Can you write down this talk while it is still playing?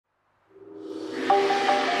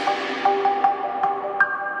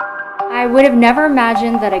I would have never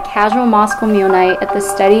imagined that a casual Moscow meal night at the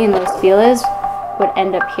study in Los Feliz would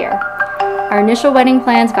end up here. Our initial wedding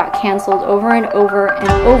plans got canceled over and over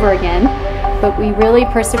and over again, but we really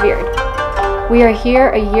persevered. We are here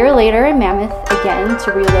a year later in Mammoth again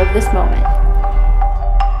to relive this moment.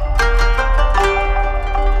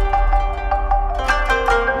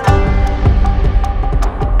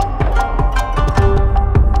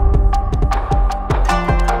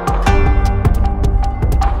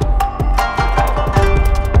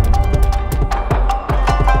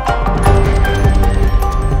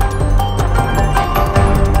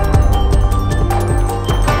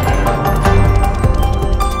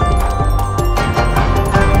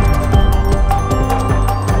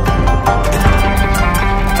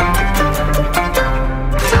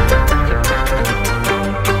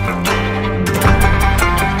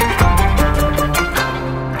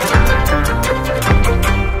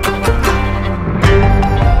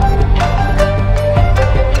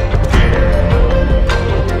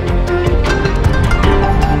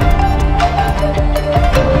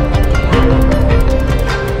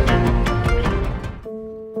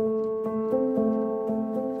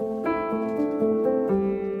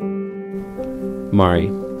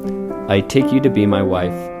 Mari, I take you to be my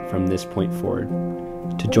wife from this point forward,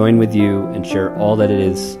 to join with you and share all that it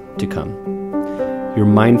is to come. Your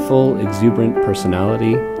mindful, exuberant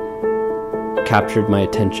personality captured my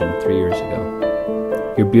attention 3 years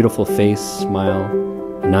ago. Your beautiful face, smile,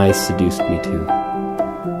 and eyes seduced me too.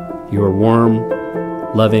 You are warm,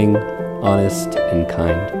 loving, honest, and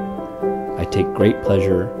kind. I take great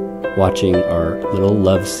pleasure watching our little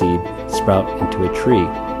love seed sprout into a tree,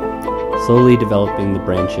 slowly developing the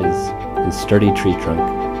branches and sturdy tree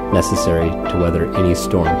trunk necessary to weather any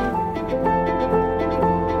storm.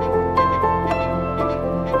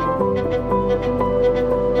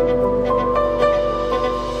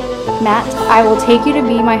 Matt, I will take you to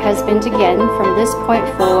be my husband again from this point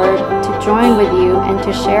forward, to join with you and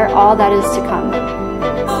to share all that is to come.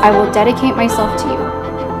 I will dedicate myself to you.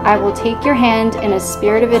 I will take your hand in a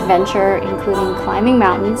spirit of adventure, including climbing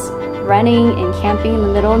mountains, running and camping in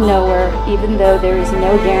the middle of nowhere, even though there is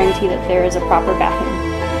no guarantee that there is a proper bathroom.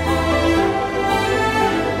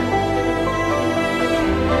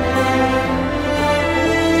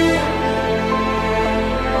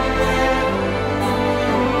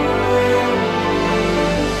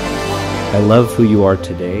 I love who you are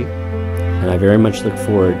today, and I very much look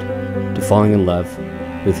forward to falling in love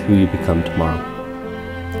with who you become tomorrow.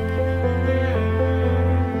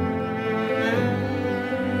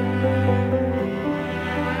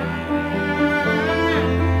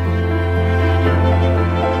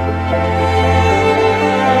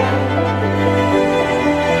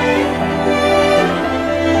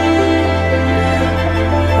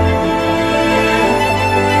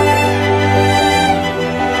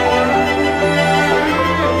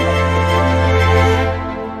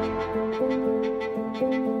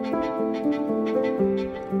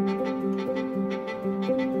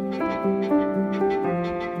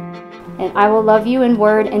 And I will love you in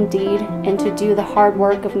word and deed, and to do the hard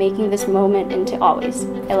work of making this moment into always.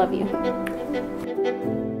 I love you.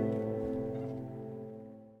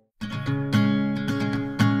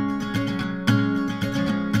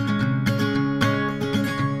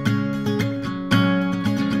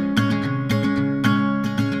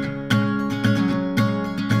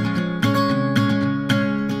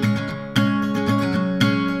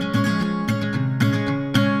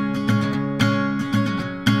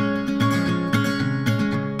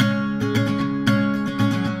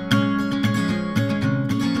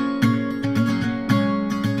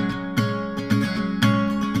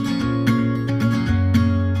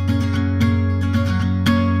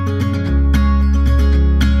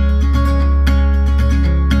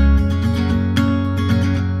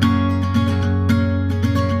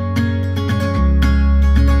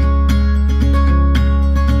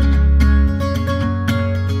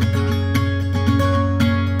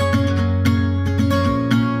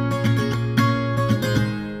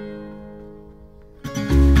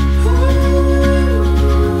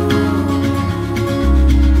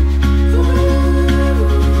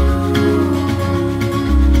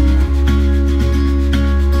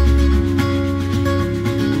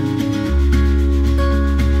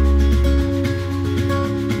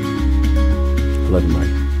 I love you, Mari.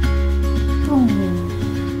 Oh.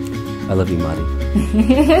 I love you, Mari.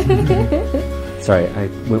 Sorry, I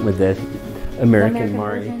went with the American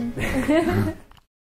Mari.